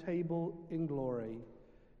at your table in glory.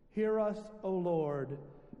 Hear us, O Lord,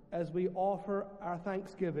 as we offer our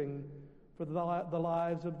thanksgiving for the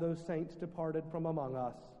lives of those saints departed from among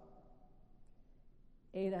us.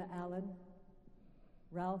 Ada Allen,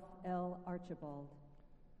 Ralph L. Archibald,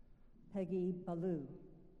 Peggy Ballou,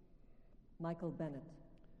 Michael Bennett,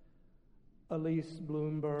 Elise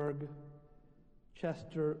Bloomberg,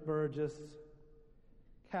 Chester Burgess,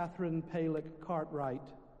 Catherine Palick Cartwright,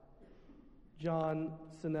 John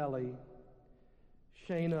Sinelli,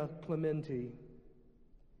 Shana Clementi,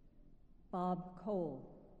 Bob Cole,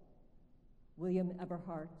 William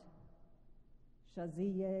Eberhart,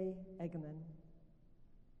 Shaziye Egeman,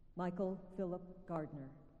 Michael Philip Gardner,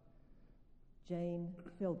 Jane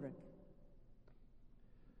Philbrick,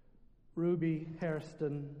 Ruby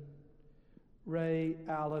Hairston, Ray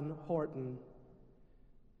Allen Horton,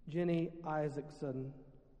 Jenny Isaacson,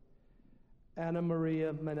 Anna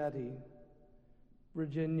Maria Manetti,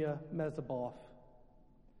 Virginia Mezaboff,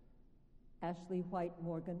 Ashley White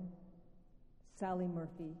Morgan, Sally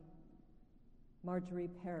Murphy, Marjorie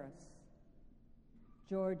Paris,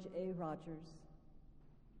 George A. Rogers,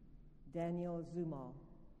 Daniel Zumal,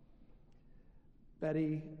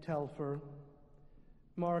 Betty Telfer,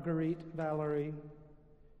 Marguerite Valerie,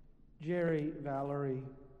 Jerry Valerie,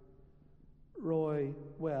 Roy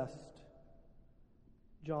West,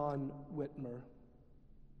 John Whitmer.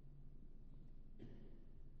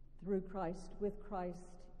 Through Christ, with Christ,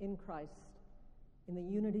 in the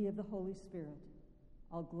unity of the Holy Spirit,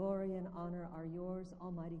 all glory and honor are yours,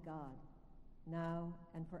 Almighty God, now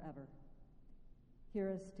and forever.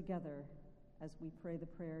 Hear us together as we pray the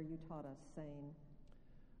prayer you taught us, saying,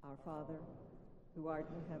 Our Father, who art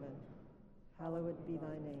in heaven, hallowed be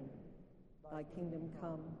thy name. Thy kingdom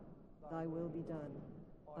come, thy will be done,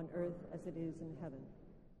 on earth as it is in heaven.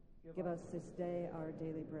 Give us this day our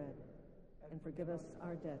daily bread, and forgive us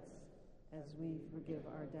our debts as we forgive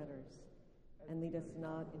our debtors. And lead us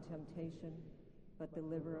not in temptation, but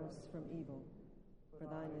deliver us from evil. For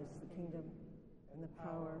thine is the kingdom, and the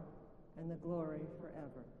power, and the glory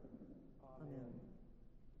forever. Amen.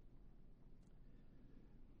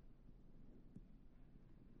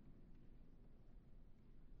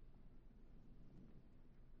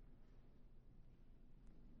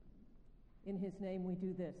 In his name we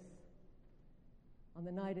do this. On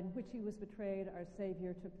the night in which he was betrayed, our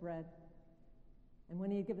Savior took bread, and when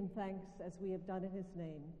he had given thanks, as we have done in his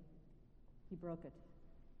name, he broke it.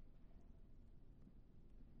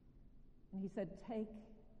 And he said, Take,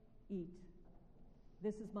 eat.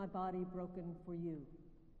 This is my body broken for you.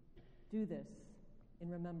 Do this in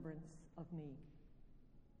remembrance of me.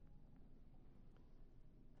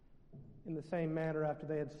 In the same manner, after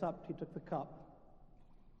they had supped, he took the cup.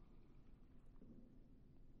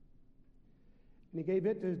 And he gave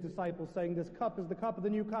it to his disciples, saying, This cup is the cup of the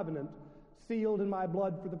new covenant, sealed in my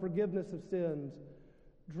blood for the forgiveness of sins.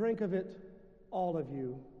 Drink of it, all of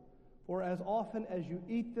you. For as often as you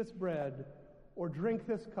eat this bread or drink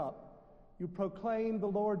this cup, you proclaim the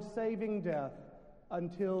Lord's saving death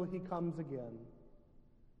until he comes again.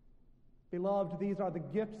 Beloved, these are the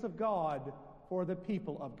gifts of God for the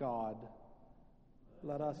people of God.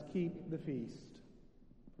 Let us keep the feast.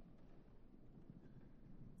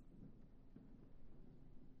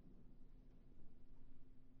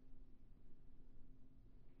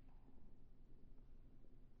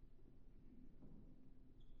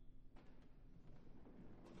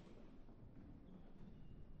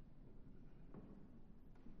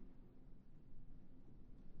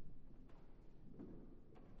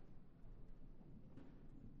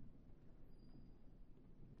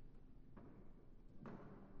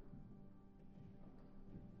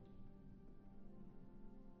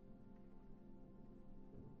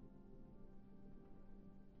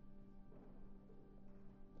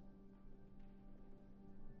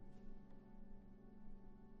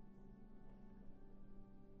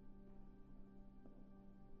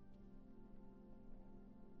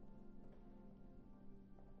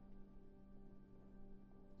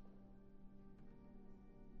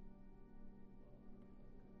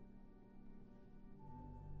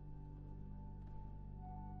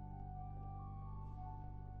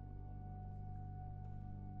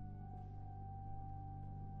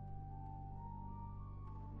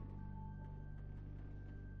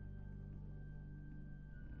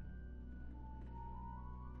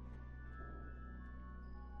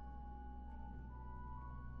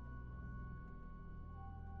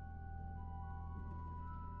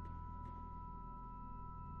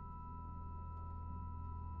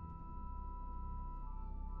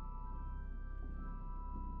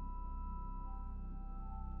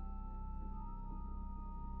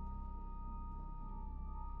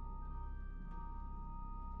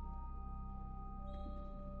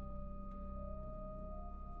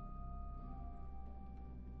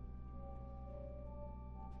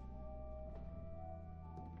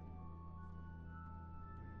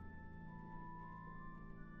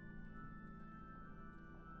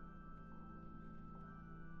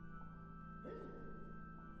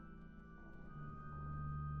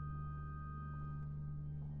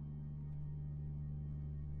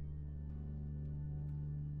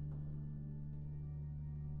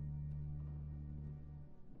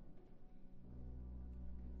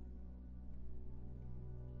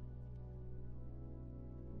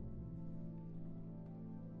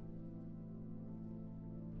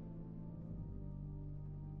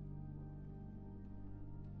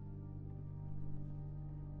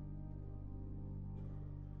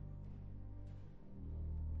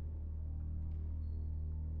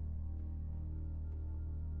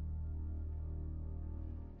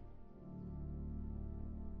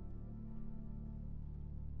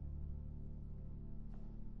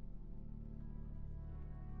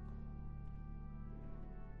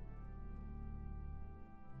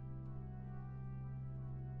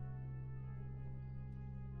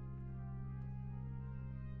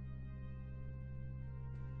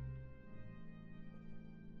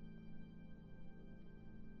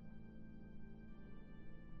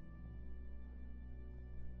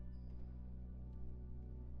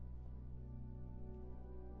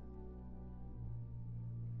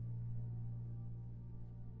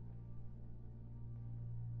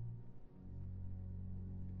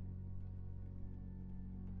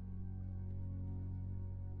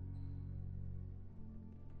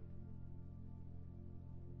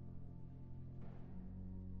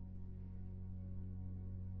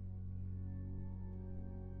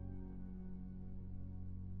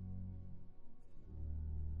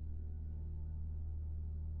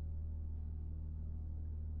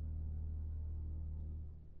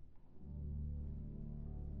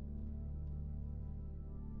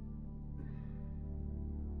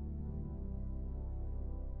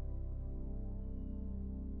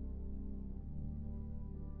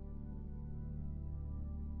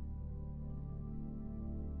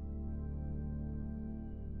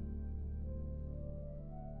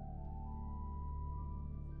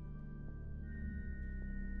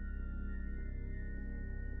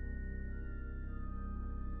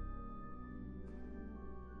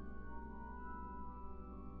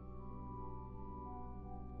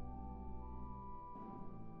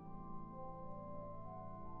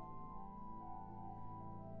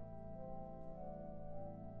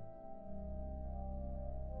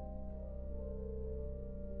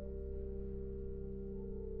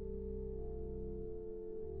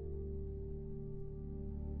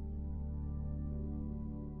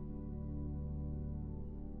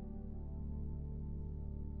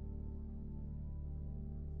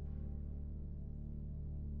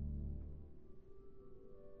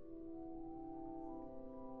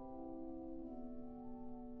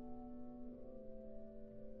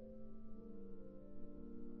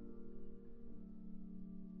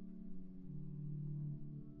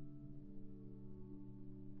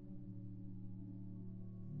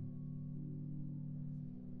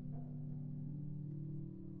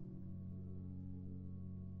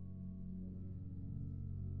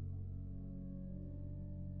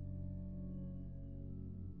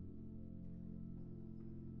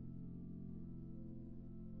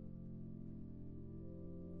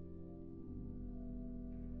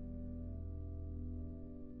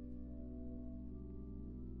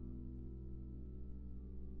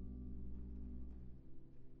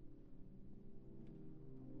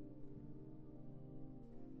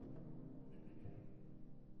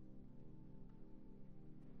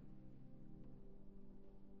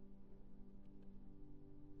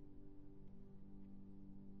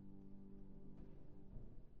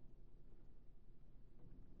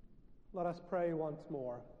 Let us pray once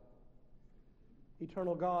more.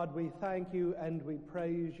 Eternal God, we thank you and we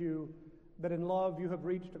praise you that in love you have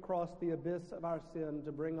reached across the abyss of our sin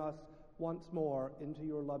to bring us once more into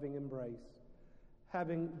your loving embrace.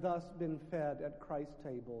 Having thus been fed at Christ's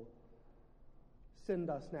table,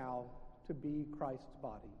 send us now to be Christ's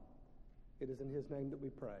body. It is in his name that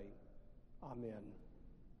we pray. Amen.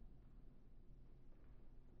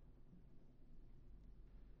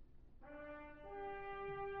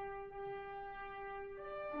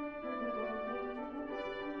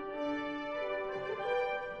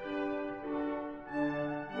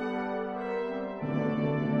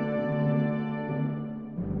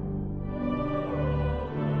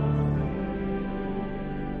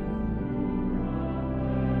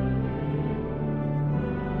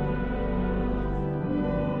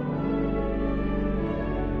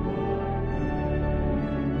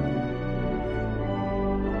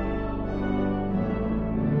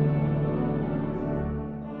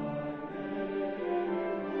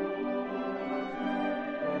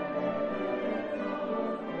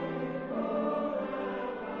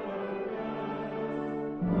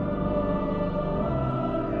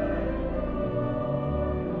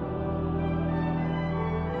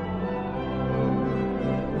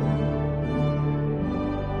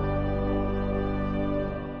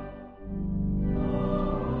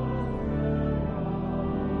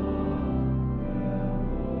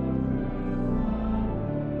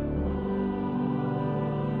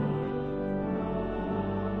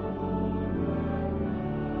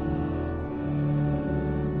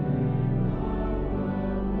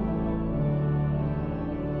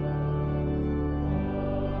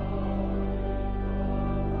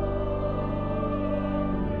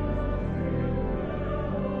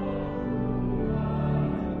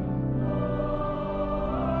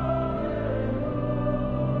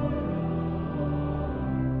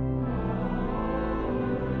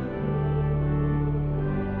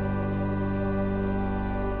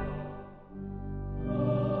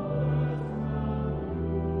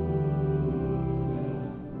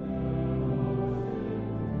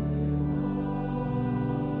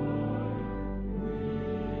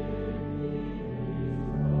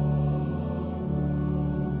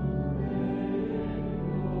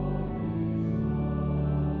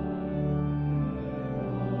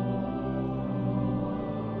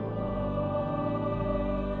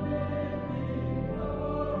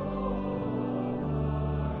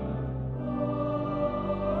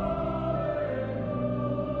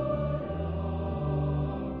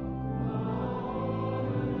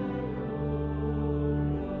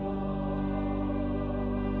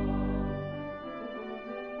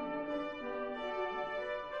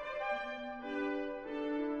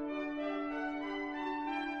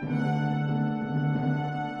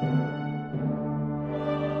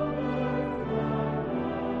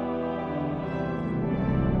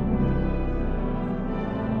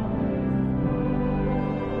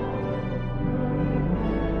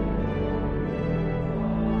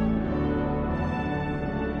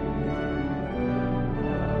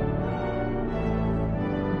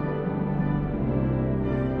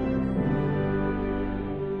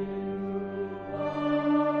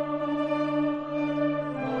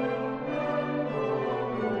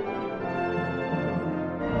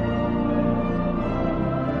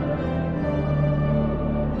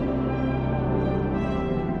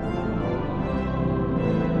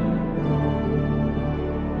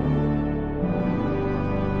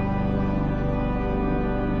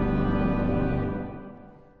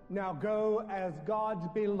 Now go as God's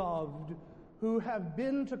beloved, who have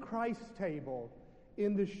been to Christ's table,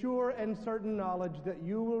 in the sure and certain knowledge that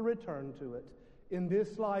you will return to it in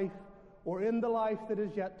this life or in the life that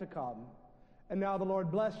is yet to come. And now the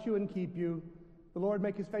Lord bless you and keep you. The Lord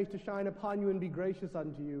make his face to shine upon you and be gracious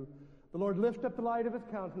unto you. The Lord lift up the light of his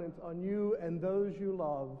countenance on you and those you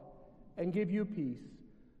love, and give you peace,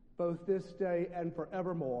 both this day and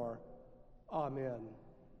forevermore. Amen.